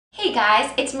Hey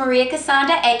guys, it's Maria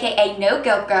Cassandra, aka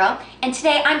NoGuiltGirl, and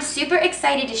today I'm super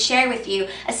excited to share with you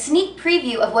a sneak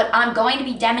preview of what I'm going to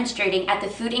be demonstrating at the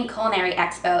Food and Culinary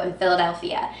Expo in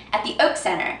Philadelphia at the Oak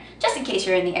Center, just in case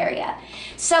you're in the area.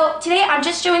 So today I'm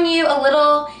just showing you a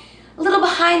little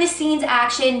behind the scenes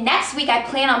action. Next week I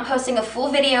plan on posting a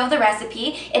full video of the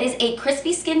recipe. It is a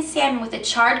crispy skinned salmon with a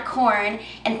charred corn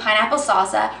and pineapple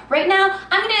salsa. Right now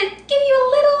I'm going to give you a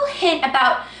little hint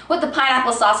about what the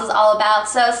pineapple sauce is all about,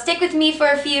 so stick with me for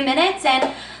a few minutes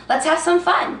and let's have some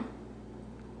fun.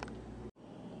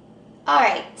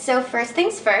 Alright, so first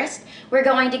things first, we're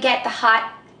going to get the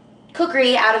hot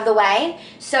cookery out of the way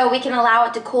so we can allow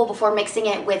it to cool before mixing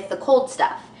it with the cold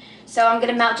stuff. So I'm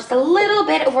going to melt just a little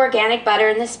bit of organic butter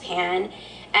in this pan,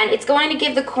 and it's going to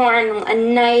give the corn a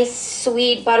nice,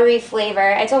 sweet, buttery flavor.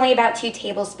 It's only about 2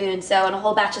 tablespoons, so in a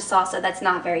whole batch of salsa, that's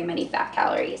not very many fat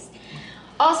calories.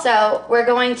 Also, we're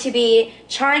going to be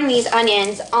charring these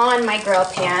onions on my grill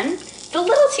pan. It's a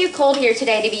little too cold here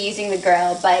today to be using the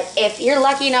grill, but if you're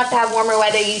lucky enough to have warmer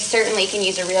weather, you certainly can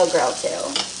use a real grill too.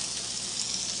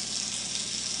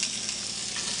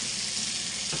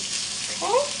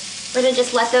 Okay. We're going to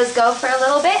just let those go for a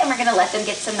little bit, and we're going to let them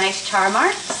get some nice char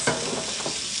marks.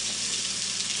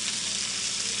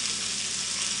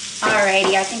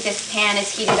 Alrighty, I think this pan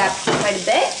is heated up quite a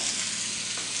bit.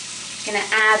 I'm going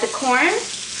to add the corn.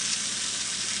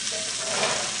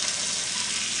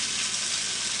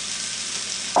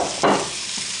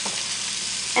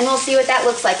 And we'll see what that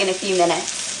looks like in a few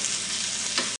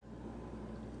minutes.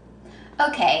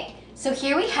 Okay, so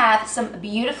here we have some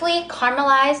beautifully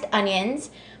caramelized onions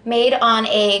made on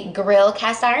a grill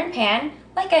cast iron pan.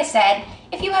 Like I said,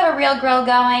 if you have a real grill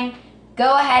going,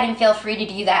 go ahead and feel free to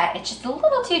do that. It's just a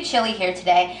little too chilly here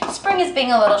today. Spring is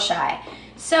being a little shy.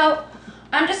 So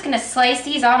I'm just gonna slice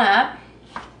these on up.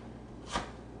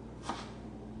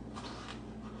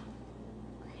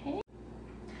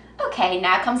 Okay,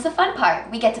 now comes the fun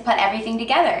part. We get to put everything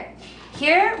together.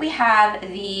 Here we have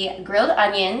the grilled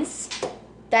onions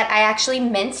that I actually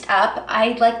minced up.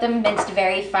 I like them minced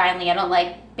very finely. I don't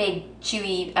like big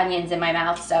chewy onions in my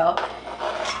mouth, so.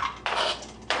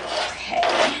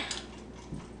 Okay.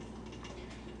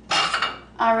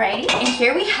 Alrighty, and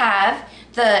here we have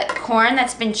the corn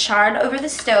that's been charred over the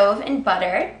stove in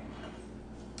butter.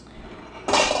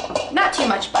 Not too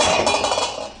much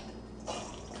butter.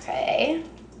 Okay.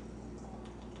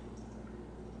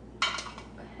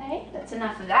 Okay, that's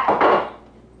enough of that.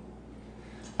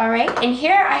 Alright, and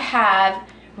here I have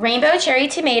rainbow cherry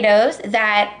tomatoes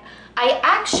that I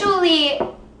actually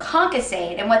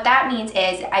concassate, and what that means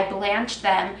is I blanched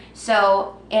them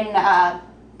so in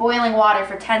boiling water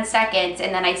for 10 seconds,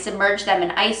 and then I submerged them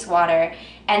in ice water,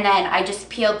 and then I just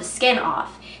peeled the skin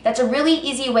off. That's a really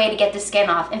easy way to get the skin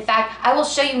off. In fact, I will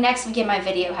show you next week in my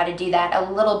video how to do that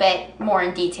a little bit more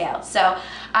in detail. So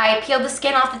I peeled the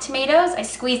skin off the tomatoes, I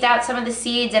squeezed out some of the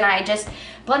seeds, and I just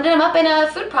blended them up in a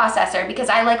food processor because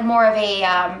I like more of a,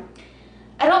 I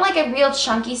don't like a real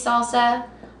chunky salsa.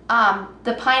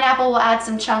 The pineapple will add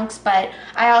some chunks, but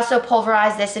I also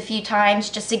pulverized this a few times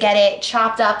just to get it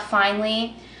chopped up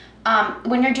finely.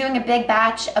 When you're doing a big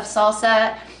batch of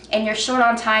salsa and you're short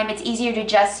on time, it's easier to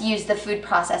just use the food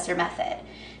processor method.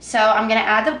 So I'm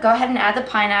gonna go ahead and add the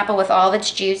pineapple with all of its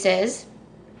juices.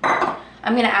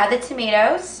 I'm gonna add the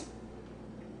tomatoes.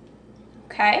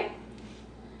 Okay.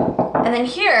 And then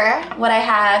here, what I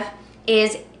have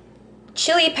is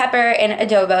chili pepper and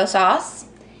adobo sauce.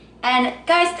 And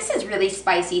guys, this is really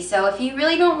spicy, so if you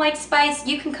really don't like spice,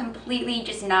 you can completely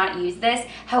just not use this.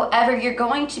 However, you're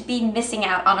going to be missing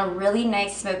out on a really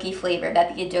nice smoky flavor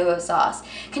that the adobo sauce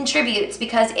contributes,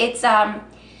 because it's,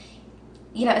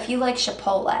 you know, if you like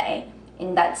chipotle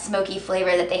and that smoky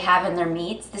flavor that they have in their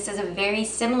meats, this is a very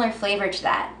similar flavor to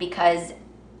that because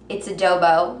it's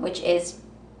adobo, which is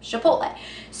chipotle.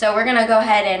 So we're gonna go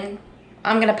ahead and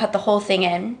I'm gonna put the whole thing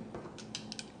in.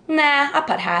 Nah, I'll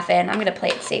put half in. I'm gonna play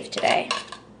it safe today.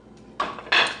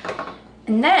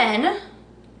 And then,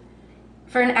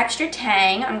 for an extra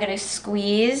tang, I'm gonna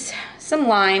squeeze some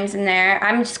limes in there.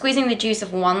 I'm squeezing the juice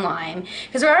of 1 lime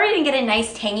because we're already gonna get a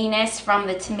nice tanginess from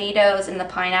the tomatoes and the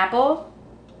pineapple.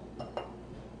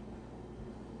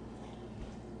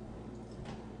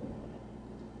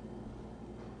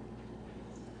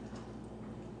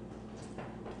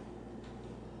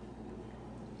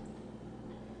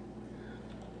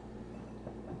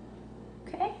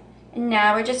 And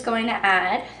now we're just going to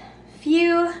add a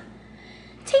few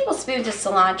tablespoons of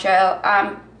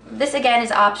cilantro. This again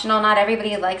is optional. Not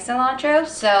everybody likes cilantro,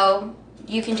 so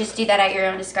you can just do that at your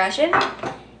own discretion.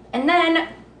 And then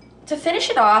To finish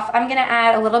it off, I'm gonna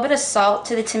add a little bit of salt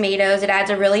to the tomatoes. It adds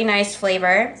a really nice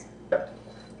flavor.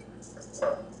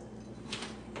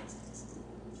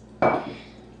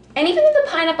 And even though the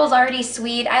pineapple's already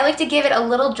sweet, I like to give it a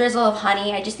little drizzle of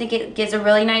honey. I just think it gives a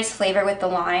really nice flavor with the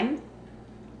lime.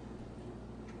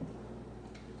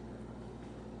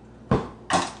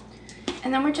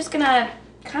 And then we're just gonna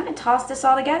kind of toss this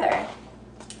all together.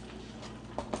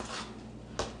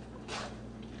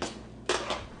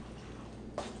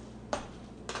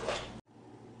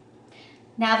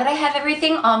 Now that I have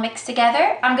everything all mixed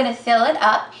together, I'm gonna fill it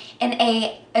up in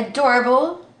a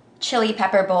adorable chili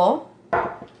pepper bowl.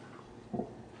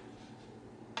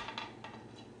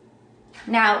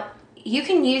 Now, you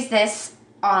can use this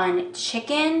on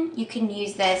chicken. You can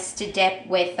use this to dip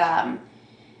with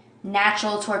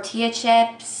natural tortilla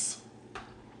chips.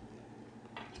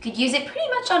 You could use it pretty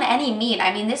much on any meat.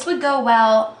 I mean, this would go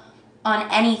well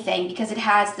on anything because it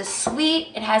has the sweet,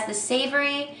 it has the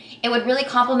savory. It would really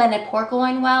complement a pork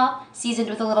loin well, seasoned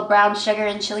with a little brown sugar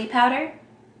and chili powder.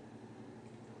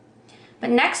 But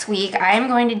next week, I am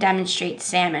going to demonstrate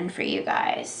salmon for you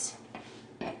guys.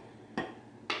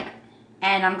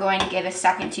 And I'm going to give a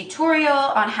second tutorial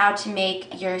on how to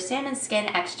make your salmon skin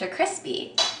extra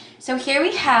crispy. So here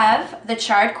we have the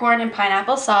charred corn and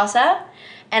pineapple salsa,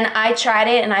 and I tried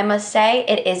it and I must say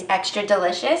it is extra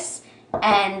delicious,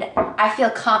 and I feel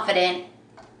confident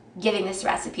giving this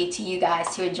recipe to you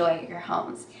guys to enjoy at your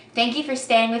homes. Thank you for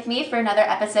staying with me for another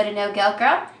episode of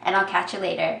NoGuiltGirl, and I'll catch you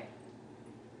later.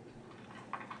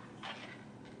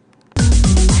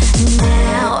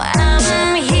 Now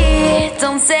I'm here,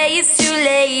 don't say it's too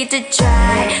late to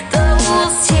try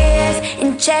those tears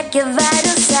and check your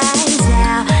vital signs.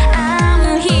 Now I'm